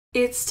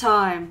It's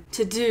time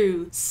to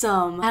do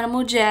some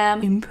Animal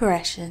Jam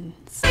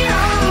impressions. Don't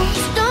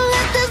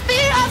let this be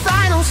our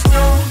final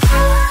song.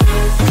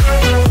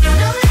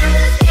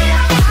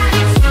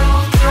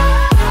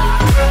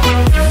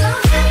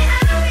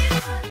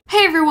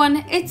 Hey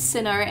everyone, it's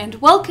Cinno and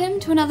welcome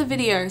to another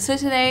video. So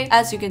today,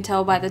 as you can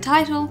tell by the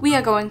title, we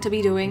are going to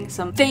be doing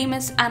some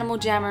famous Animal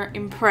Jammer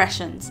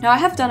impressions. Now I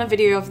have done a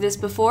video of this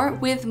before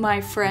with my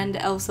friend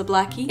Elsa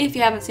Blackie. If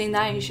you haven't seen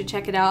that, you should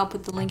check it out. I'll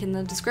put the link in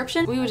the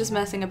description. We were just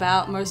messing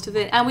about most of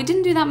it and we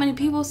didn't do that many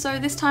people, so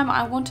this time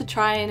I want to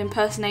try and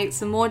impersonate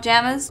some more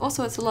jammers.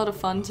 Also, it's a lot of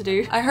fun to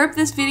do. I hope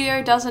this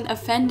video doesn't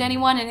offend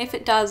anyone, and if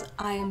it does,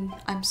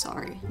 I'm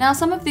sorry. Now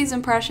some of these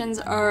impressions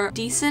are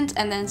decent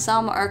and then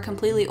some are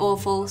completely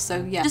awful.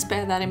 So yeah, just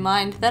bear that in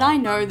mind, that I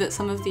know that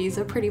some of these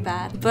are pretty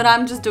bad, but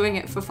I'm just doing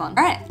it for fun.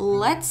 Alright,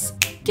 let's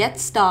get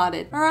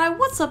started. Alright,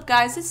 what's up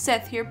guys? It's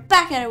Seth here,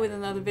 back at it with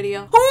another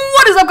video.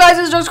 What is up guys?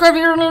 It's Josh Craft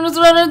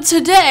here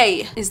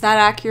today. Is that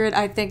accurate?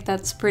 I think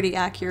that's pretty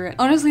accurate.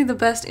 Honestly, the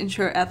best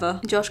intro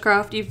ever. Josh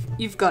Craft,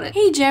 you've got it.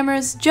 Hey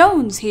jammers,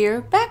 Jones here,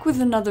 back with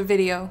another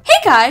video.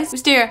 Hey guys,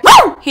 Wisteria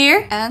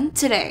here, and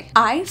today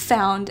I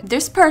found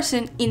this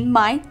person in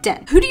my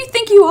den. Who do you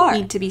think you are?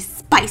 Need to be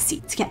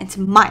spicy to get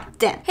into my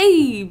den.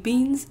 Hey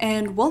beans,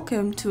 and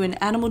welcome to an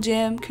Animal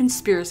Jam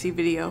conspiracy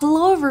video.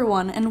 Hello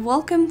everyone, and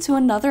welcome to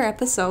another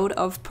episode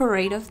of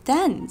Parade of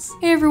Dens.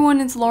 Hey everyone,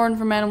 it's Lauren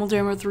from Animal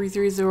Jammer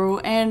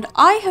 330, and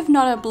I have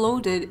not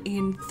uploaded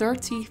in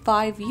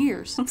 35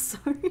 years. I'm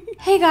sorry.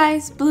 Hey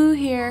guys, Blue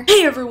here.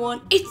 Hey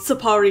everyone, it's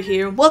Savaiie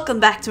here. Welcome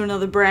back to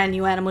another brand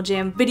new Animal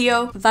Jam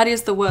video. That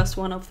is the worst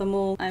one of them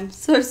all. I'm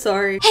so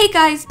sorry. Hey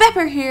guys,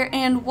 Pepper here,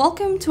 and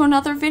welcome to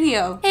another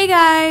video. Hey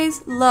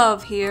guys,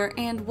 Love here,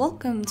 and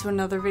welcome to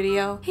another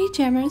video. Hey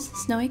jammers,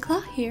 Snowy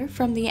Claw here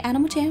from the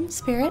Animal Jam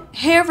Spirit.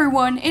 Hey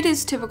everyone, it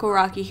is Typical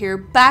Rocky here,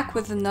 back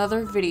with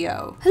another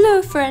video.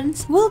 Hello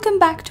friends, welcome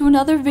back to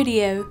another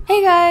video.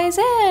 Hey guys,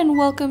 and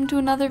welcome to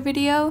another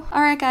video.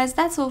 Alright guys,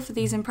 that's all for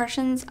these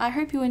impressions. I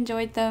hope you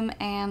enjoyed them,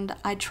 and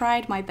I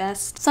tried my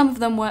best. Some of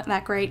them weren't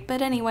that great,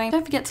 but anyway,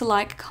 don't forget to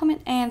like,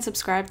 comment, and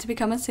subscribe to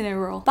become a Cinno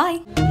roll.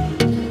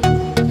 Bye!